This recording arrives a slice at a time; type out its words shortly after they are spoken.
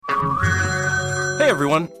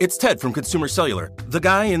everyone, it's Ted from Consumer Cellular, the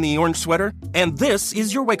guy in the orange sweater, and this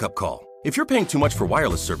is your wake-up call. If you're paying too much for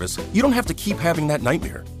wireless service, you don't have to keep having that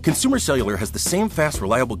nightmare. Consumer Cellular has the same fast,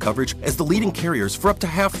 reliable coverage as the leading carriers for up to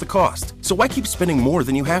half the cost. So why keep spending more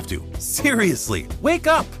than you have to? Seriously, wake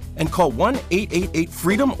up and call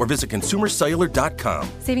 1-888-FREEDOM or visit consumercellular.com.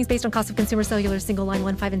 Savings based on cost of Consumer Cellular single line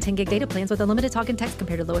 1, 5, and 10 gig data plans with unlimited talk and text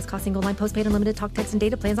compared to lowest cost single line postpaid unlimited talk, text, and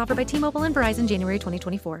data plans offered by T-Mobile and Verizon January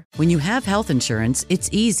 2024. When you have health insurance, it's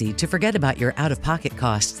easy to forget about your out-of-pocket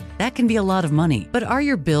costs. That can be a lot of money. But are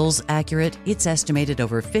your bills accurate? It's estimated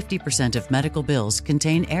over 50% of medical bills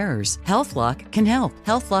contain errors. HealthLock can help.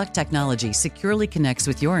 HealthLock technology securely connects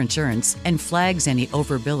with your insurance and flags any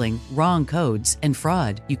overbilling, wrong codes, and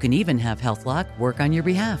fraud. You can even have HealthLock work on your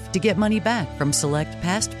behalf to get money back from select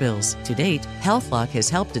past bills. To date, HealthLock has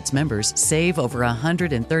helped its members save over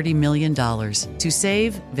 $130 million. To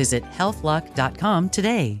save, visit healthlock.com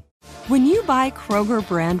today. When you buy Kroger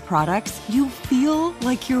brand products, you feel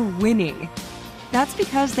like you're winning. That's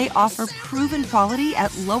because they offer proven quality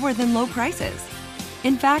at lower than low prices.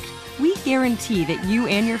 In fact, we guarantee that you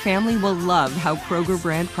and your family will love how Kroger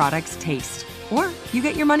brand products taste, or you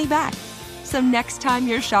get your money back. So next time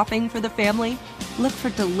you're shopping for the family, look for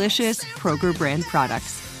delicious Kroger brand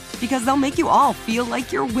products, because they'll make you all feel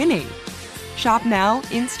like you're winning. Shop now,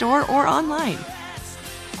 in-store, or online.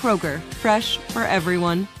 Kroger, fresh for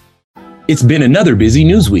everyone. It's been another busy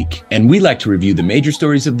news week, and we like to review the major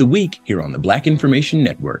stories of the week here on the Black Information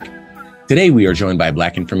Network. Today, we are joined by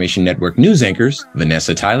Black Information Network news anchors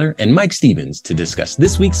Vanessa Tyler and Mike Stevens to discuss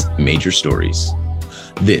this week's major stories.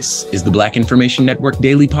 This is the Black Information Network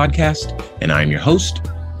Daily Podcast, and I'm your host,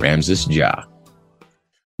 Ramses Ja.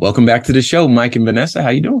 Welcome back to the show, Mike and Vanessa. How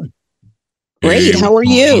you doing? Great. How are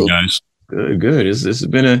you? Guys? Good. This has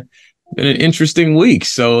been an interesting week.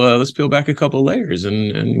 So let's peel back a couple layers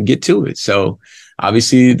and get to it. So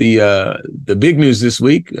obviously, the big news this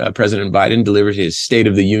week, President Biden delivered his State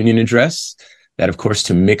of the Union address. That, of course,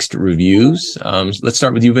 to mixed reviews. Let's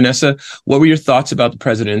start with you, Vanessa. What were your thoughts about the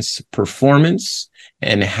president's performance?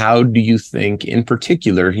 And how do you think, in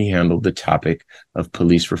particular, he handled the topic of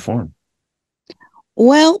police reform?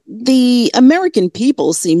 Well, the American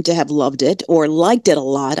people seem to have loved it, or liked it a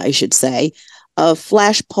lot, I should say. A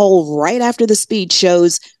flash poll right after the speech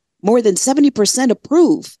shows more than 70%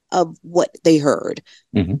 approve of what they heard.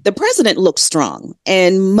 Mm-hmm. The president looked strong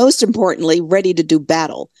and, most importantly, ready to do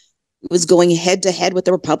battle. He was going head to head with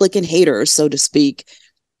the Republican haters, so to speak.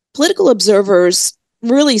 Political observers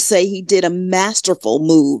really say he did a masterful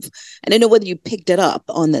move. And I don't know whether you picked it up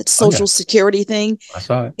on that Social Security thing. I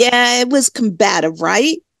saw it. Yeah, it was combative,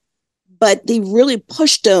 right? But they really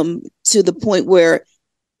pushed him to the point where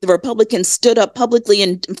the Republicans stood up publicly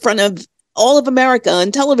in front of all of America on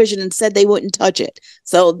television and said they wouldn't touch it.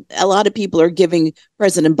 So a lot of people are giving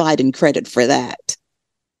President Biden credit for that.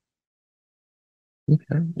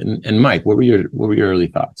 Okay. And Mike, what were your early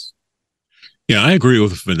thoughts? Yeah, I agree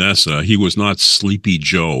with Vanessa. He was not Sleepy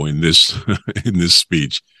Joe in this in this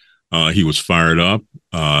speech. He was fired up.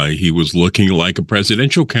 He was looking like a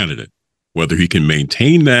presidential candidate. Whether he can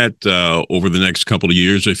maintain that over the next couple of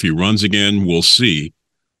years, if he runs again, we'll see.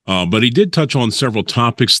 But he did touch on several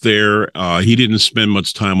topics there. He didn't spend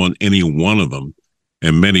much time on any one of them.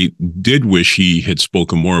 And many did wish he had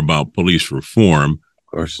spoken more about police reform.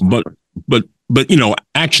 Of course. But you know,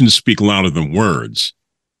 actions speak louder than words.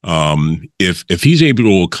 If he's able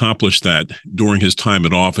to accomplish that during his time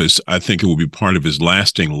in office, I think it will be part of his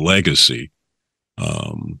lasting legacy.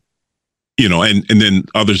 You know, and then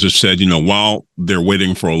others have said, you know, while they're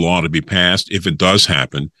waiting for a law to be passed, if it does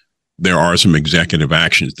happen, there are some executive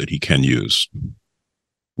actions that he can use.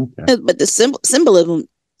 Okay. But the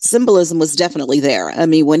symbolism was definitely there. I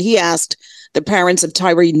mean, when he asked the parents of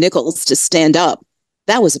Tyree Nichols to stand up,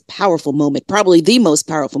 that was a powerful moment, probably the most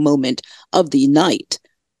powerful moment of the night.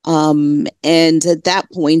 And at that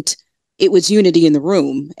point, it was unity in the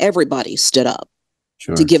room. Everybody stood up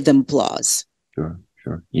to give them applause. Sure.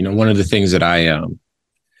 You know, one of the things that I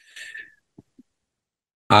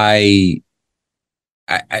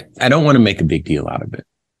don't want to make a big deal out of it.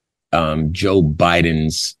 Joe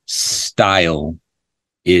Biden's style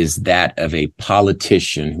is that of a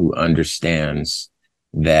politician who understands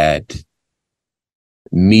that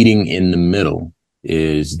meeting in the middle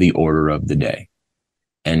is the order of the day.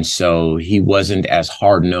 And so he wasn't as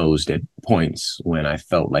hard-nosed at points when I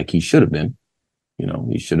felt like he should have been. You know,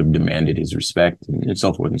 he should have demanded his respect and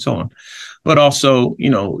so forth and so on. But also,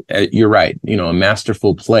 you know, you're right. You know, a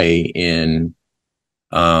masterful play in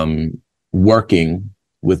working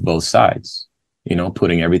with both sides, you know,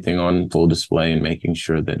 putting everything on full display and making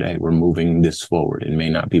sure that, hey, we're moving this forward. It may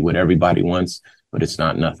not be what everybody wants, but it's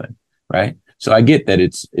not nothing, right? So I get that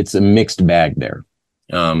it's a mixed bag there.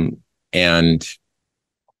 And,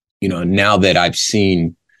 you know, now that I've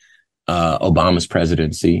seen Obama's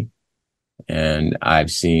presidency and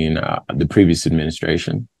I've seen the previous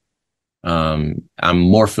administration, I'm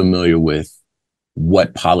more familiar with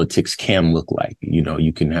what politics can look like. You know,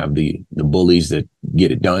 you can have the bullies that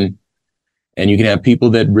get it done, and you can have people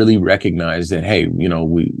that really recognize that, hey, you know,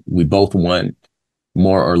 we both want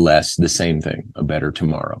more or less the same thing, a better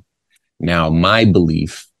tomorrow. Now, my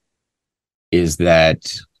belief is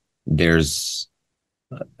that there's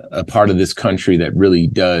a part of this country that really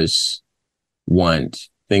does want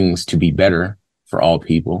things to be better for all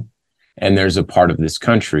people. And there's a part of this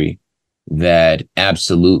country that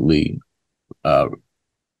absolutely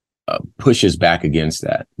pushes back against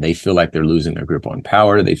that. They feel like they're losing their grip on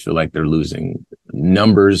power. They feel like they're losing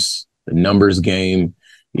numbers, the numbers game.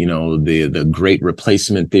 You know, the great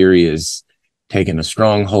replacement theory is taking a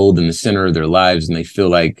stronghold in the center of their lives, and they feel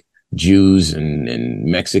like Jews and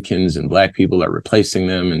Mexicans and Black people are replacing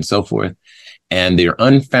them and so forth. And their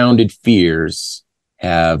unfounded fears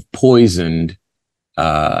have poisoned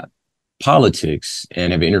politics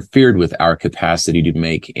and have interfered with our capacity to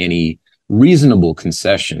make any reasonable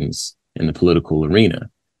concessions in the political arena,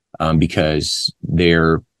 because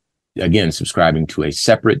they're, again, subscribing to a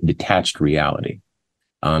separate, detached reality.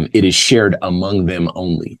 It is shared among them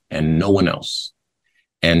only and no one else.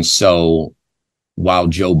 And so while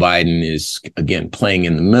Joe Biden is, again, playing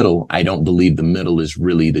in the middle, I don't believe the middle is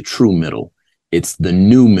really the true middle. It's the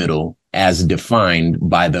new middle as defined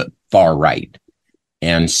by the far right.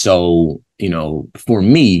 And so, you know, for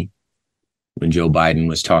me, when Joe Biden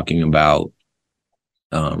was talking about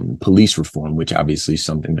police reform, which obviously is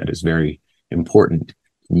something that is very important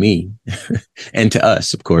to me and to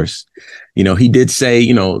us, of course, you know, he did say,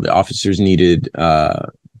 you know, the officers needed,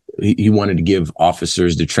 he wanted to give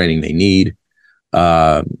officers the training they need.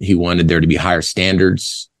 He wanted there to be higher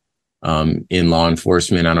standards in law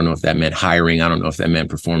enforcement. I don't know if that meant hiring. I don't know if that meant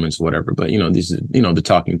performance, whatever. But, you know, these are, you know, the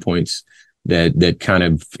talking points that kind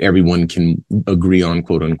of everyone can agree on,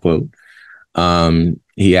 quote unquote.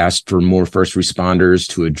 He asked for more first responders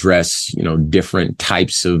to address, you know, different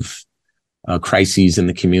types of crises in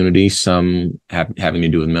the community, some having to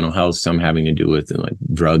do with mental health, some having to do with like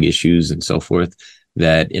drug issues and so forth,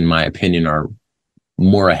 that, in my opinion, are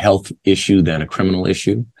more a health issue than a criminal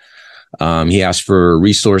issue. He asked for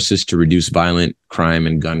resources to reduce violent crime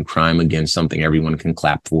and gun crime. Again, something everyone can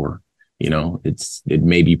clap for. You know, it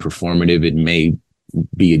may be performative. It may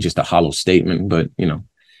be just a hollow statement, but, you know,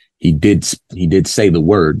 he did say the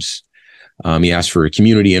words. He asked for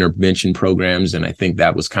community intervention programs. And I think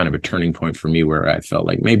that was kind of a turning point for me, where I felt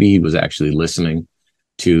like maybe he was actually listening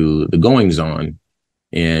to the goings on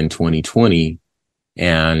in 2020.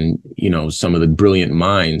 And, you know, some of the brilliant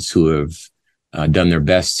minds who have done their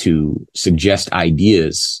best to suggest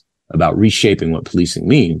ideas about reshaping what policing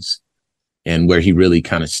means. And where he really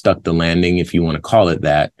kind of stuck the landing, if you want to call it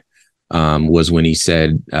that, was when he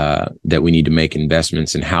said that we need to make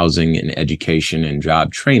investments in housing and education and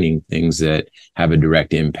job training, things that have a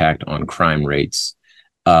direct impact on crime rates,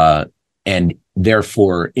 and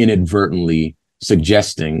therefore inadvertently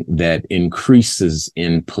suggesting that increases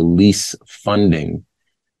in police funding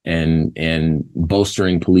and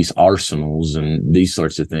bolstering police arsenals and these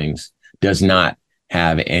sorts of things does not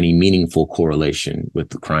have any meaningful correlation with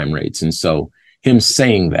the crime rates. And so him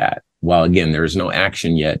saying that, while again, there is no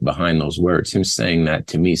action yet behind those words, him saying that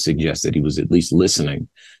to me suggests that he was at least listening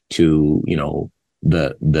to, you know,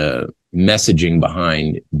 the messaging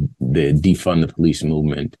behind the defund the police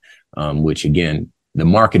movement, which again, the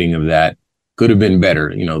marketing of that could have been better.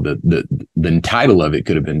 You know, the title of it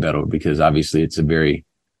could have been better, because obviously it's a very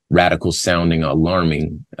radical sounding,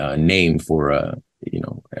 alarming name for a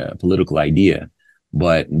political idea.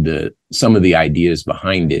 But some of the ideas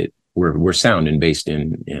behind it were sound and based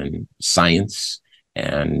in science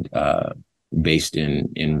and based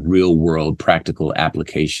in real world practical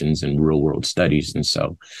applications and real world studies. And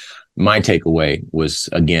so my takeaway was,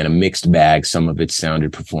 again, a mixed bag. Some of it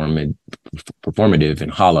sounded performative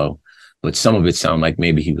and hollow, but some of it sounded like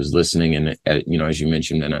maybe he was listening. And, you know, as you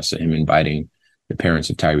mentioned, and I saw him inviting the parents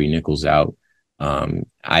of Tyre Nichols out.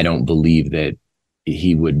 I don't believe that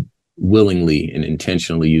he would willingly and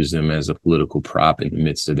intentionally use them as a political prop in the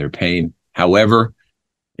midst of their pain. However,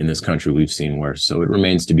 in this country, we've seen worse. So it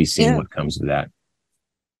remains to be seen what comes of that.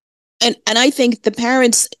 And I think the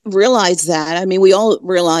parents realize that. I mean, we all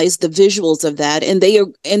realize the visuals of that, and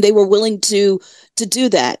they were willing to do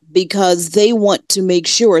that because they want to make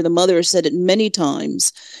sure. The mother has said it many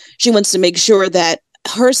times. She wants to make sure that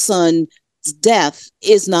her son's death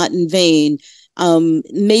is not in vain.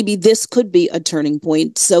 maybe this could be a turning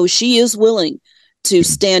point. So she is willing to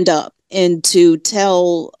stand up and to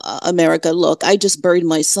tell America, look, I just buried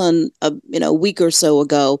my son a week or so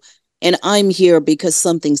ago, and I'm here because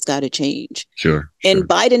something's got to change. Sure. And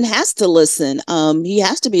Biden has to listen. He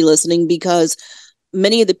has to be listening because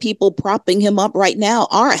many of the people propping him up right now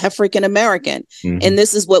are African American. Mm-hmm. And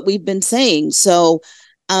this is what we've been saying. So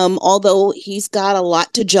although he's got a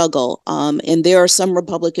lot to juggle, and there are some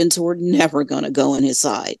Republicans who are never going to go on his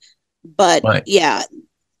side. But yeah,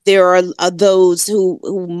 there are those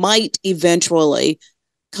who might eventually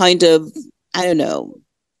kind of, I don't know,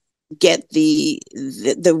 get the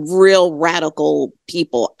real radical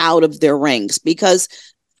people out of their ranks because,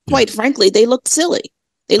 quite frankly, they looked silly.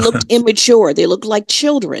 They looked immature. They looked like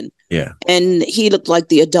children. Yeah. And he looked like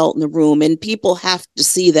the adult in the room. And people have to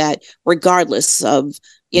see that regardless of,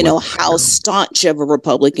 how staunch of a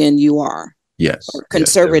Republican you are. Yes. Or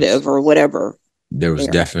conservative or whatever. There was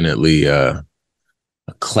definitely a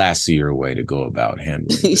classier way to go about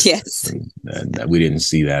handling this. Yes. And we didn't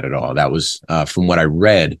see that at all. That was, from what I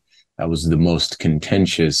read, that was the most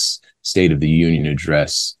contentious State of the Union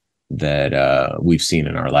address that we've seen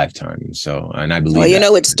in our lifetime. So, and I believe,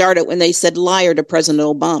 it started when they said liar to President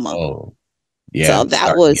Obama. Oh, yeah. So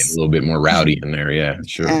that was a little bit more rowdy in there. Yeah,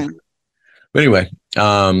 sure. But anyway,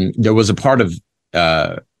 there was a part of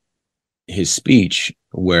his speech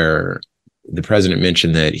where the president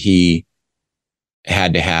mentioned that he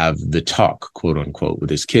had to have the talk, quote unquote, with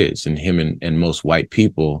his kids, and him and most white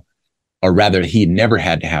people, or rather he never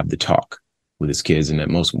had to have the talk with his kids, and that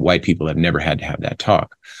most white people have never had to have that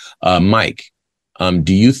talk. Mike,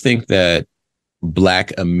 do you think that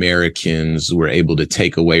Black Americans were able to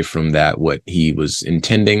take away from that what he was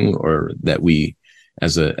intending, or that we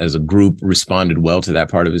as a group responded well to that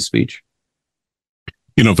part of his speech?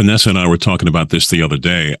 Vanessa and I were talking about this the other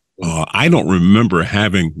day. I don't remember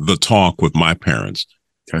having the talk with my parents.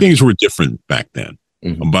 Okay. Things were different back then.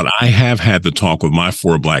 Mm-hmm. But I have had the talk with my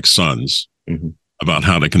 4 Black sons about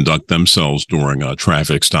how to conduct themselves during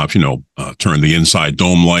traffic stops. Turn the inside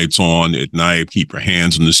dome lights on at night, keep your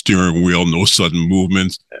hands on the steering wheel, no sudden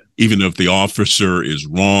movements. Even if the officer is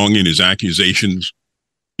wrong in his accusations,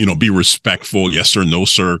 be respectful. Yes, sir. No,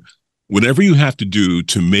 sir. Whatever you have to do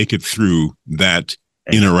to make it through that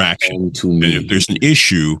interaction. And if there's an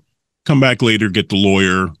issue, come back later, get the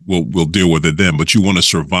lawyer. We'll deal with it then. But you want to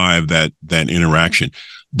survive that interaction.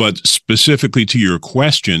 But specifically to your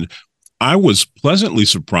question, I was pleasantly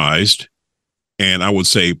surprised, and I would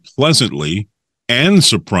say pleasantly and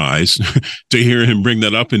surprised to hear him bring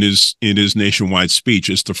that up in his nationwide speech.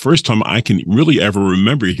 It's the first time I can really ever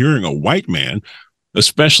remember hearing a white man,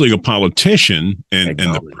 especially a politician and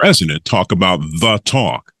the president, talk about the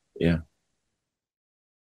talk. Yeah.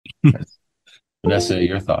 Vanessa,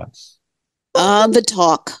 your thoughts? The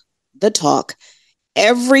talk.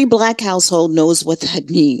 Every Black household knows what that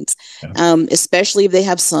means, especially if they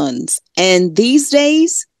have sons. And these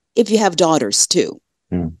days, if you have daughters too.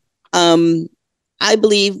 I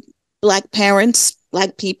believe Black parents,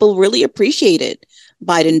 Black people really appreciated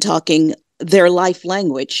Biden talking their life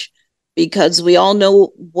language, because we all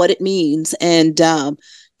know what it means. And,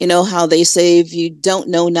 how they say, if you don't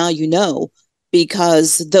know, now you know,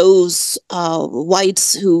 because those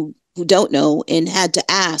whites who don't know and had to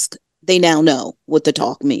ask, they now know what the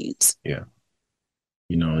talk means. Yeah.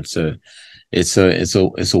 It's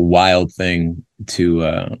a wild thing to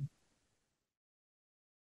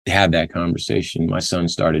have that conversation. My son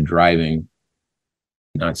started driving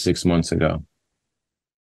not 6 months ago.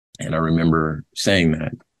 And I remember saying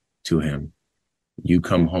that to him, you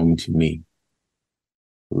come home to me.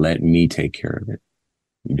 Let me take care of it.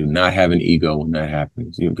 You do not have an ego when that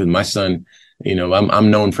happens. Because my son, I'm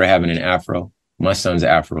known for having an afro. My son's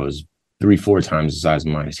afro is 3-4 times the size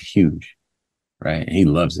of mine. It's huge, right? And he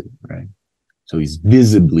loves it, right? So he's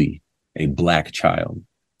visibly a Black child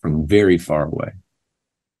from very far away.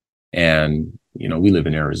 And, we live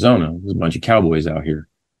in Arizona. There's a bunch of cowboys out here.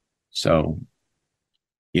 So,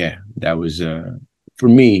 yeah, that was, for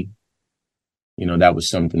me, that was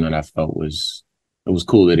something that I felt it was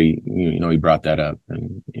cool that he brought that up.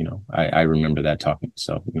 And, I remember that talking.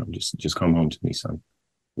 So, just come home to me, son.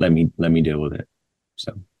 Let me deal with it.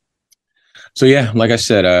 So yeah, like I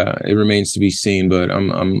said, it remains to be seen, but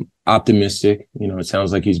I'm optimistic. It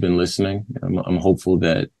sounds like he's been listening. I'm hopeful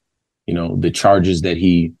that, the charges that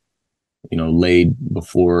he, laid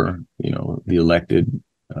before, the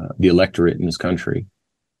electorate in this country,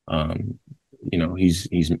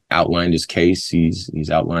 he's outlined his case. He's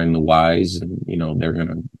outlined the whys, and, they're going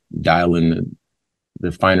to dial in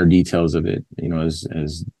the finer details of it,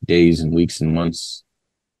 as days and weeks and months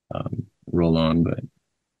roll on, but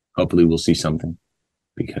hopefully we'll see something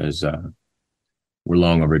because we're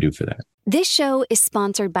long overdue for that. This show is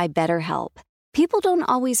sponsored by BetterHelp. People don't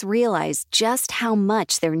always realize just how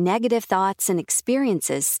much their negative thoughts and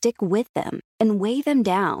experiences stick with them and weigh them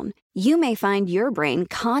down. You may find your brain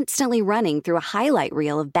constantly running through a highlight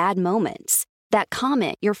reel of bad moments. That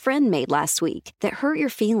comment your friend made last week that hurt your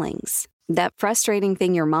feelings. That frustrating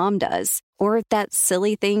thing your mom does. Or that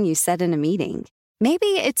silly thing you said in a meeting. Maybe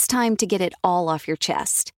it's time to get it all off your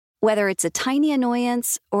chest. Whether it's a tiny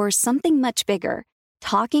annoyance or something much bigger,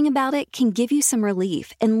 talking about it can give you some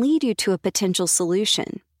relief and lead you to a potential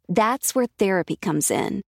solution. That's where therapy comes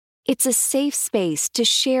in. It's a safe space to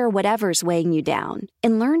share whatever's weighing you down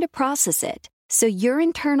and learn to process it so your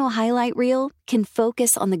internal highlight reel can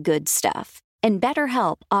focus on the good stuff. And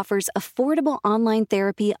BetterHelp offers affordable online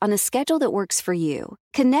therapy on a schedule that works for you.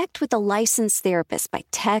 Connect with a licensed therapist by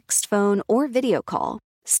text, phone, or video call.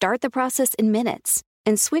 Start the process in minutes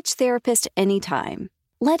and switch therapist anytime.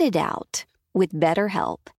 Let it out with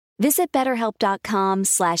BetterHelp. Visit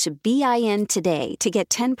BetterHelp.com/BIN today to get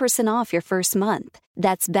 10% off your first month.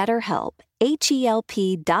 That's BetterHelp,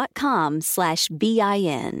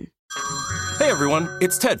 HELP.com/BIN. Hey everyone,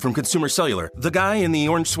 it's Ted from Consumer Cellular, the guy in the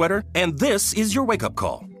orange sweater, and this is your wake-up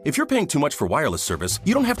call. If you're paying too much for wireless service,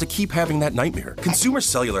 you don't have to keep having that nightmare. Consumer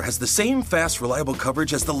Cellular has the same fast, reliable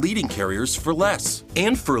coverage as the leading carriers for less.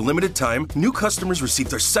 And for a limited time, new customers receive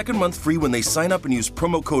their second month free when they sign up and use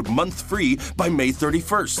promo code MONTHFREE by May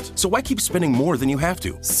 31st. So why keep spending more than you have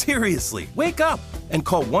to? Seriously, wake up and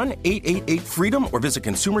call 1-888-FREEDOM or visit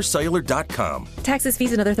consumercellular.com. Taxes,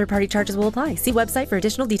 fees, and other third-party charges will apply. See website for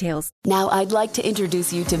additional details. Now I'd like to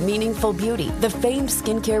introduce you to Meaningful Beauty, the famed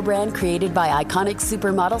skincare brand created by iconic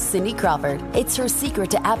supermodel Cindy Crawford. It's her secret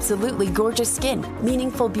to absolutely gorgeous skin.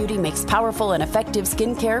 Meaningful Beauty makes powerful and effective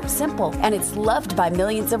skincare simple, and it's loved by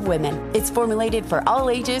millions of women. It's formulated for all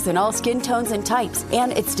ages and all skin tones and types,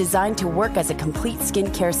 and it's designed to work as a complete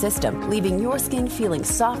skincare system, leaving your skin feeling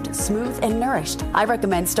soft, smooth, and nourished. I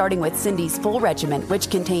recommend starting with Cindy's full regimen, which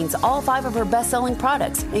contains all 5 of her best-selling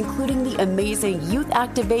products, including the amazing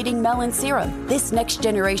youth-activating Melon Serum. This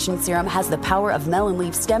next-generation serum has the power of Melon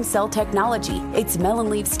Leaf stem cell technology. It's Melon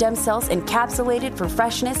Leaf stem cells encapsulated for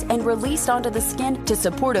freshness and released onto the skin to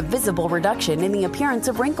support a visible reduction in the appearance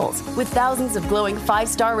of wrinkles. With thousands of glowing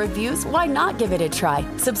 5-star reviews, why not give it a try?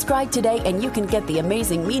 Subscribe today and you can get the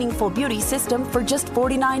amazing Meaningful Beauty system for just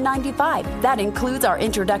 $49.95. That includes our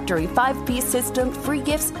introductory 5-piece system, free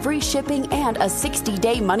gifts, free shipping, and a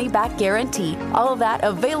 60-day money-back guarantee. All of that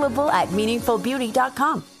available at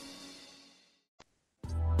meaningfulbeauty.com.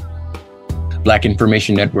 Black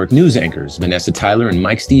Information Network news anchors Vanessa Tyler and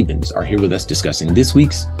Mike Stevens are here with us discussing this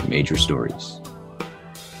week's major stories.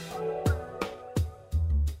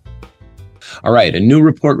 All right, a new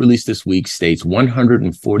report released this week states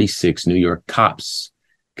 146 New York cops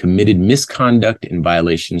committed misconduct and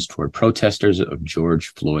violations toward protesters of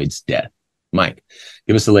George Floyd's death. Mike,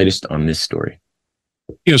 give us the latest on this story.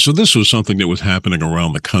 Yeah, so this was something that was happening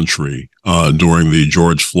around the country during the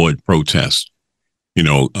George Floyd protests. You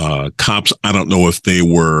know, cops, I don't know if they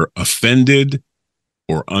were offended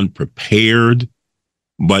or unprepared,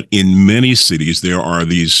 but in many cities, there are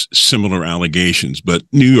these similar allegations. But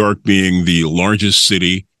New York being the largest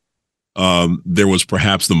city, there was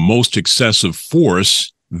perhaps the most excessive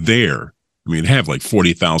force there. I mean, they have like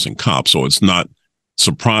 40,000 cops, so it's not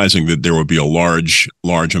surprising that there would be a large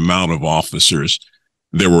amount of officers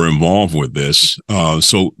that were involved with this.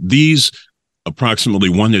 So these approximately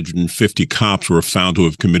 150 cops were found to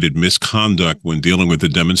have committed misconduct when dealing with the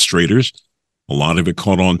demonstrators. A lot of it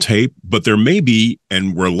caught on tape, but there may be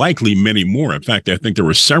and were likely many more. In fact, I think there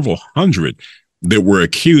were several hundred that were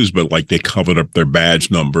accused, but like they covered up their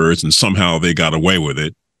badge numbers and somehow they got away with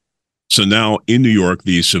it. So now in New York,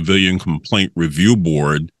 the Civilian Complaint Review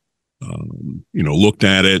Board, looked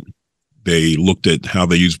at it. They looked at how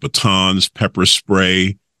they use batons, pepper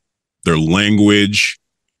spray, their language,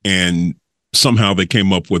 and somehow they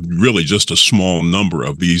came up with really just a small number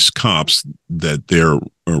of these cops that they're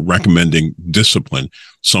recommending discipline.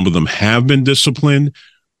 Some of them have been disciplined,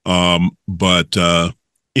 but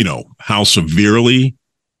how severely,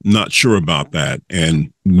 not sure about that.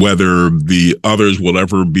 And whether the others will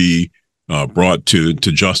ever be brought to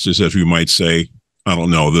justice, as we might say, I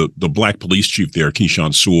don't know. The black police chief there,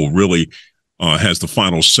 Keechant Sewell, really has the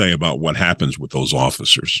final say about what happens with those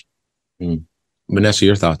officers. Vanessa,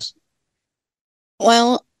 your thoughts?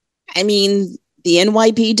 Well, I mean, the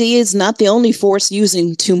NYPD is not the only force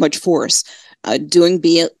using too much force. Doing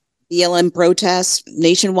BLM protests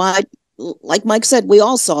nationwide, like Mike said, we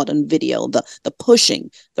all saw it on video, the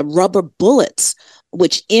pushing, the rubber bullets.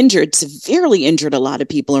 which severely injured a lot of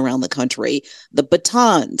people around the country, the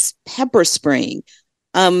batons, pepper spraying.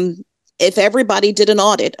 If everybody did an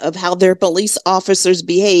audit of how their police officers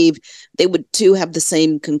behave, they would too have the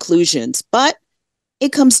same conclusions. But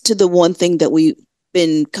it comes to the one thing that we've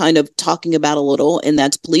been kind of talking about a little, and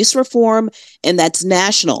that's police reform, and that's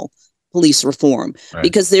national police reform, right?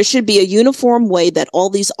 Because there should be a uniform way that all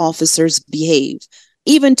these officers behave,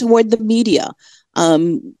 even toward the media.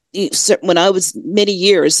 When I was many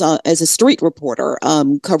years as a street reporter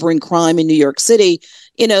covering crime in New York City,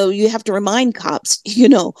 you have to remind cops,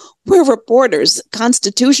 we're reporters.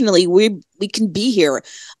 Constitutionally, we can be here.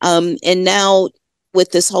 And now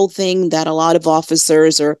with this whole thing that a lot of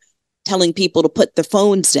officers are telling people to put their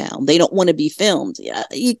phones down, they don't want to be filmed. Yeah,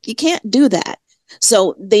 you can't do that.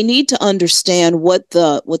 So they need to understand what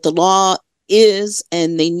the law is,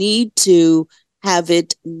 and they need to have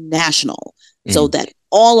it national so that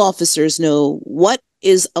all officers know what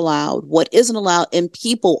is allowed, what isn't allowed, and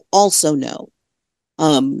people also know.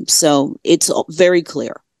 So it's very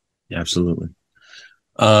clear. Absolutely.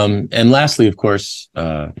 And lastly, of course,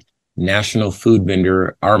 national food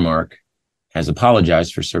vendor Aramark has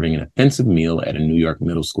apologized for serving an offensive meal at a New York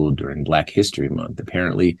middle school during Black History Month.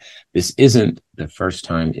 Apparently, this isn't the first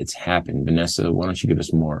time it's happened. Vanessa, why don't you give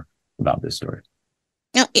us more about this story?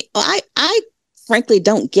 Now, I frankly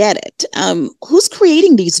don't get it. Who's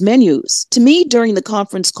creating these menus? To me, during the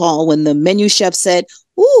conference call, when the menu chef said,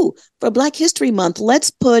 "Ooh, for Black History Month,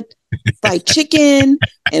 let's put fried chicken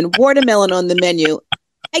and watermelon on the menu,"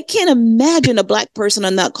 I can't imagine a Black person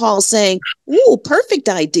on that call saying, "Ooh, perfect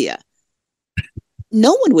idea."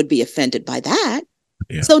 No one would be offended by that.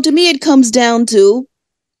 Yeah. So to me, it comes down to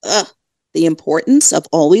the importance of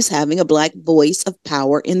always having a Black voice of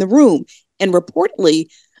power in the room. And reportedly,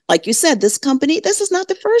 like you said, this is not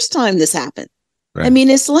the first time this happened. Right. I mean,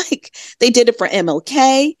 it's like they did it for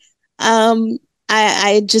MLK.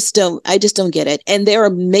 I just don't get it. And they're a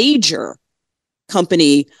major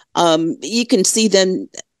company. You can see them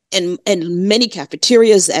in many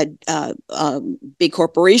cafeterias at big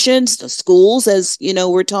corporations, the schools, as you know,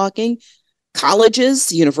 we're talking,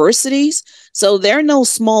 colleges, universities. So they're no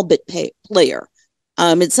small bit player.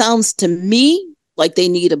 It sounds to me like they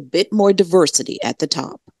need a bit more diversity at the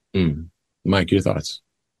top. Mike, your thoughts?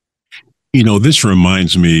 This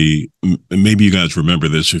reminds me, maybe you guys remember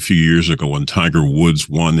this a few years ago when Tiger Woods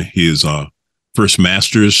won his first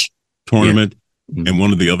Masters tournament. Yeah. And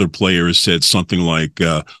one of the other players said something like,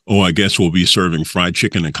 I guess we'll be serving fried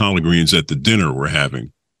chicken and collard greens at the dinner we're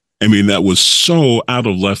having. I mean, that was so out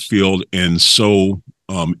of left field and so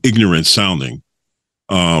ignorant sounding.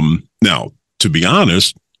 Now, to be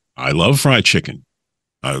honest, I love fried chicken.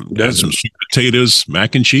 Add some sweet potatoes,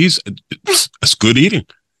 mac and cheese. That's good eating.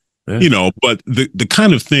 Yeah. But the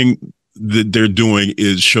kind of thing that they're doing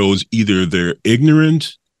shows either they're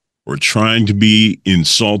ignorant or trying to be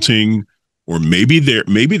insulting, or maybe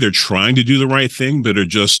they're trying to do the right thing, but are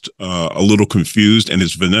just a little confused. And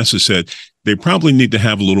as Vanessa said, they probably need to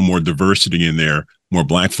have a little more diversity in there, more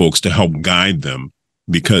Black folks to help guide them,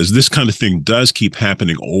 because this kind of thing does keep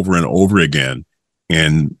happening over and over again.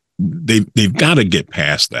 And they've got to get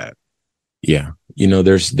past that. Yeah.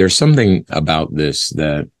 There's something about this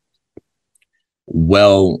that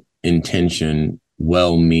well-intentioned,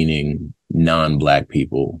 well-meaning non-Black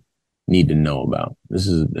people need to know about. This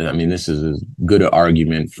is as good an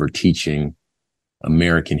argument for teaching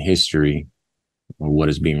American history, or what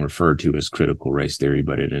is being referred to as critical race theory,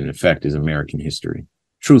 but it in effect is American history,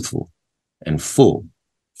 truthful and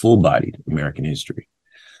full-bodied American history.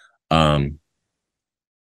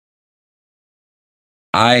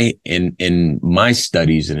 I, in my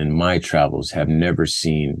studies and in my travels, have never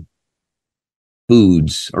seen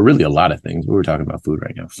foods, or really a lot of things, we were talking about food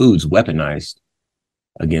right now, foods weaponized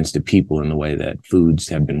against the people in the way that foods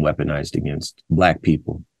have been weaponized against Black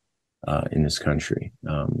people in this country.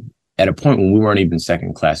 At a point when we weren't even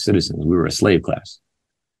second-class citizens, we were a slave class.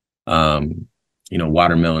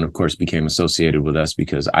 Watermelon, of course, became associated with us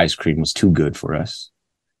because ice cream was too good for us.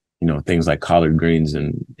 Things like collard greens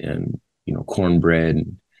and cornbread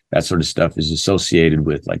and that sort of stuff is associated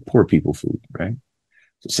with like poor people food, right?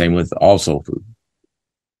 Same with also food.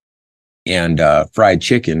 And fried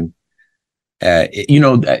chicken,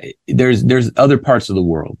 there's other parts of the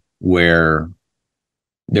world where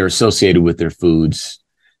they're associated with their foods,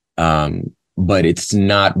 but it's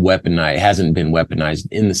not weaponized. It hasn't been weaponized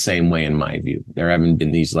in the same way, in my view. There haven't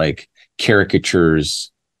been these like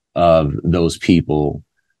caricatures of those people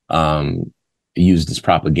used as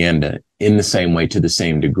propaganda in the same way, to the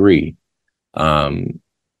same degree.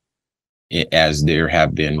 as there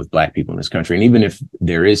have been with Black people in this country. And even if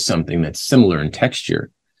there is something that's similar in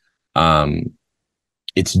texture,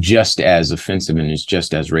 it's just as offensive and it's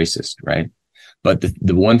just as racist, right? But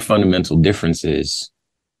the one fundamental difference is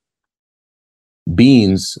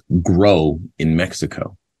beans grow in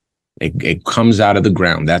Mexico. It comes out of the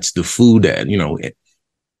ground. That's the food that,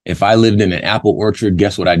 if I lived in an apple orchard,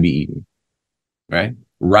 guess what I'd be eating, right?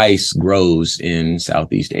 Rice grows in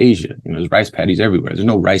Southeast Asia. There's rice paddies everywhere. There's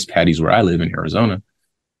no rice paddies where I live in Arizona.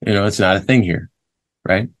 It's not a thing here,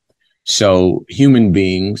 right? So human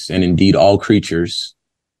beings, and indeed all creatures,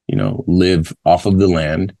 live off of the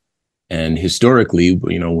land. And historically,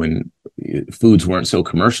 when foods weren't so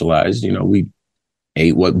commercialized, we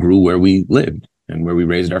ate what grew where we lived and where we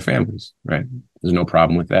raised our families, right? There's no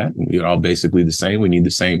problem with that. We're all basically the same. We need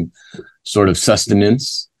the same sort of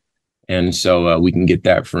sustenance. And so we can get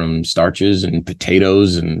that from starches and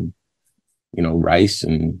potatoes and, rice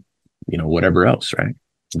and, whatever else, right?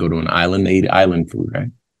 Go to an island, they eat island food, right?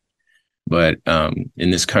 But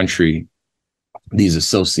in this country, these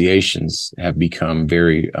associations have become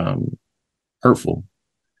very hurtful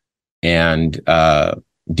and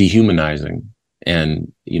dehumanizing.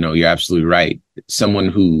 And, you're absolutely right. Someone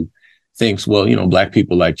who thinks, well, Black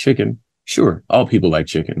people like chicken. Sure, all people like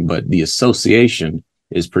chicken, but the association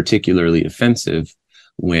is particularly offensive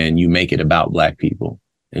when you make it about Black people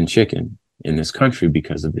and chicken in this country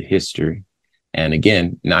because of the history. And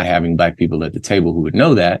again, not having Black people at the table who would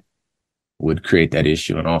know that would create that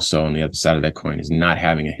issue. And also on the other side of that coin is not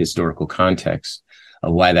having a historical context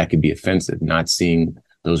of why that could be offensive, not seeing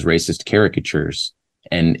those racist caricatures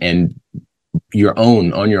and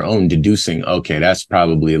on your own deducing, okay, that's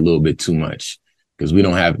probably a little bit too much because we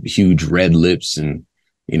don't have huge red lips and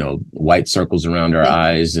white circles around our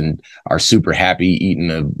eyes and are super happy eating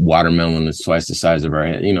a watermelon that's twice the size of our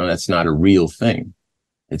head. That's not a real thing.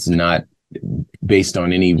 It's not based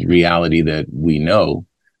on any reality that we know.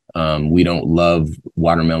 We don't love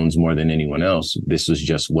watermelons more than anyone else. This was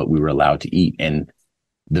just what we were allowed to eat. And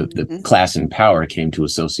the class and power came to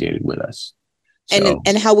associate it with us.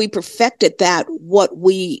 And how we perfected that,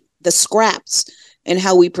 the scraps and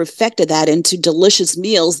how we perfected that into delicious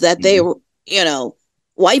meals that they were,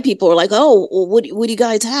 white people are like, oh, well, what do you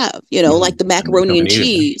guys have? Like the macaroni and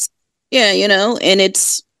cheese. Yeah, and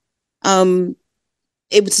it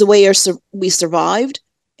was the way we survived,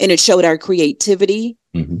 and it showed our creativity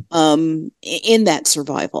in that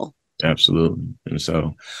survival. Absolutely. And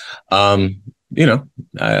so,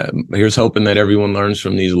 here's hoping that everyone learns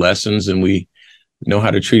from these lessons and we know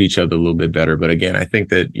how to treat each other a little bit better. But again, I think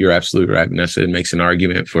that you're absolutely right, Vanessa. It makes an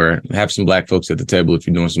argument for have some Black folks at the table if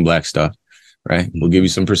you're doing some Black stuff. Right. We'll give you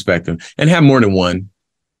some perspective and have more than one.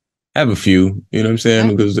 Have a few, you know what I'm saying?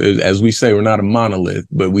 Right. Because as we say, we're not a monolith,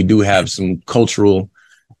 but we do have some cultural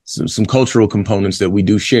components that we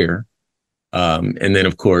do share. And then,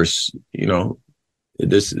 of course,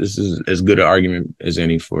 this is as good an argument as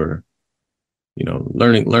any for,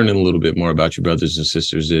 learning a little bit more about your brothers and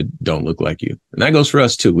sisters that don't look like you. And that goes for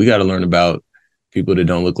us, too. We got to learn about people that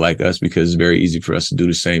don't look like us because it's very easy for us to do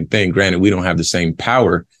the same thing. Granted, we don't have the same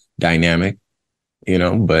power dynamic.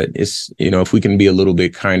 But it's, if we can be a little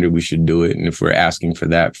bit kinder, we should do it. And if we're asking for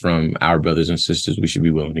that from our brothers and sisters, we should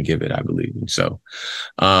be willing to give it, I believe. And so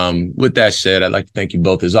with that said, I'd like to thank you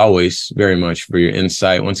both, as always, very much for your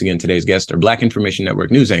insight. Once again, today's guests are Black Information Network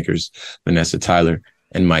news anchors, Vanessa Tyler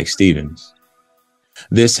and Mike Stevens.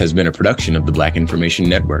 This has been a production of the Black Information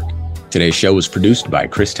Network. Today's show was produced by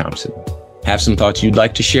Chris Thompson. Have some thoughts you'd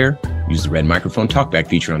like to share? Use the red microphone talkback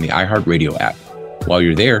feature on the iHeartRadio app. While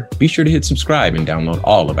you're there, be sure to hit subscribe and download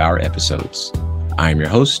all of our episodes. I am your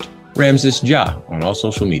host, Ramses Ja, on all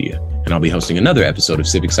social media, and I'll be hosting another episode of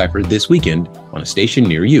Civic Cypher this weekend on a station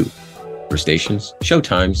near you. For stations,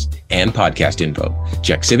 showtimes, and podcast info,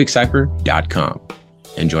 check civiccypher.com.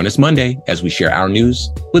 And join us Monday as we share our news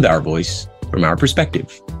with our voice from our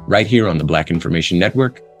perspective, right here on the Black Information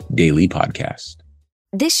Network Daily Podcast.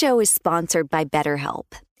 This show is sponsored by BetterHelp.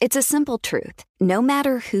 It's a simple truth. No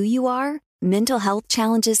matter who you are, mental health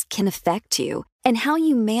challenges can affect you, and how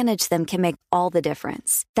you manage them can make all the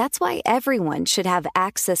difference. That's why everyone should have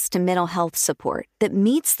access to mental health support that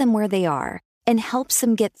meets them where they are and helps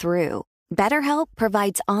them get through. BetterHelp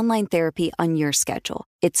provides online therapy on your schedule.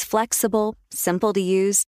 It's flexible, simple to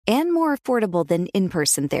use, and more affordable than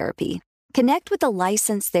in-person therapy. Connect with a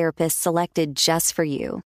licensed therapist selected just for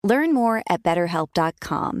you. Learn more at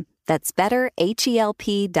BetterHelp.com. That's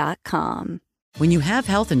BetterHelp.com. When you have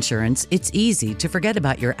health insurance, it's easy to forget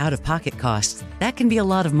about your out-of-pocket costs. That can be a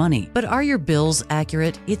lot of money. But are your bills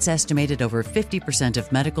accurate? It's estimated over 50%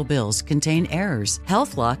 of medical bills contain errors.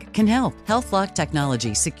 HealthLock can help. HealthLock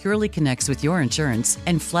technology securely connects with your insurance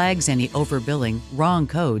and flags any overbilling, wrong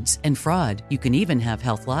codes, and fraud. You can even have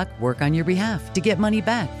HealthLock work on your behalf to get money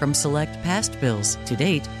back from select past bills. To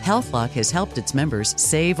date, HealthLock has helped its members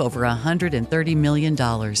save over $130 million.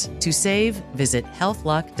 To save, visit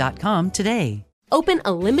healthlock.com today. Open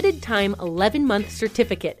a limited-time 11-month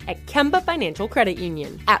certificate at Kemba Financial Credit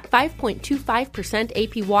Union. At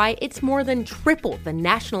 5.25% APY, it's more than triple the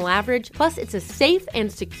national average, plus it's a safe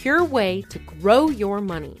and secure way to grow your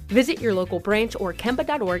money. Visit your local branch or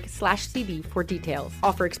kemba.org/cb for details.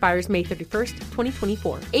 Offer expires May 31st,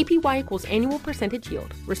 2024. APY equals annual percentage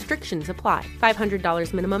yield. Restrictions apply.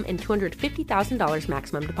 $500 minimum and $250,000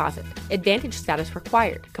 maximum deposit. Advantage status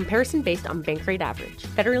required. Comparison based on bank rate average.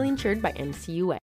 Federally insured by NCUA.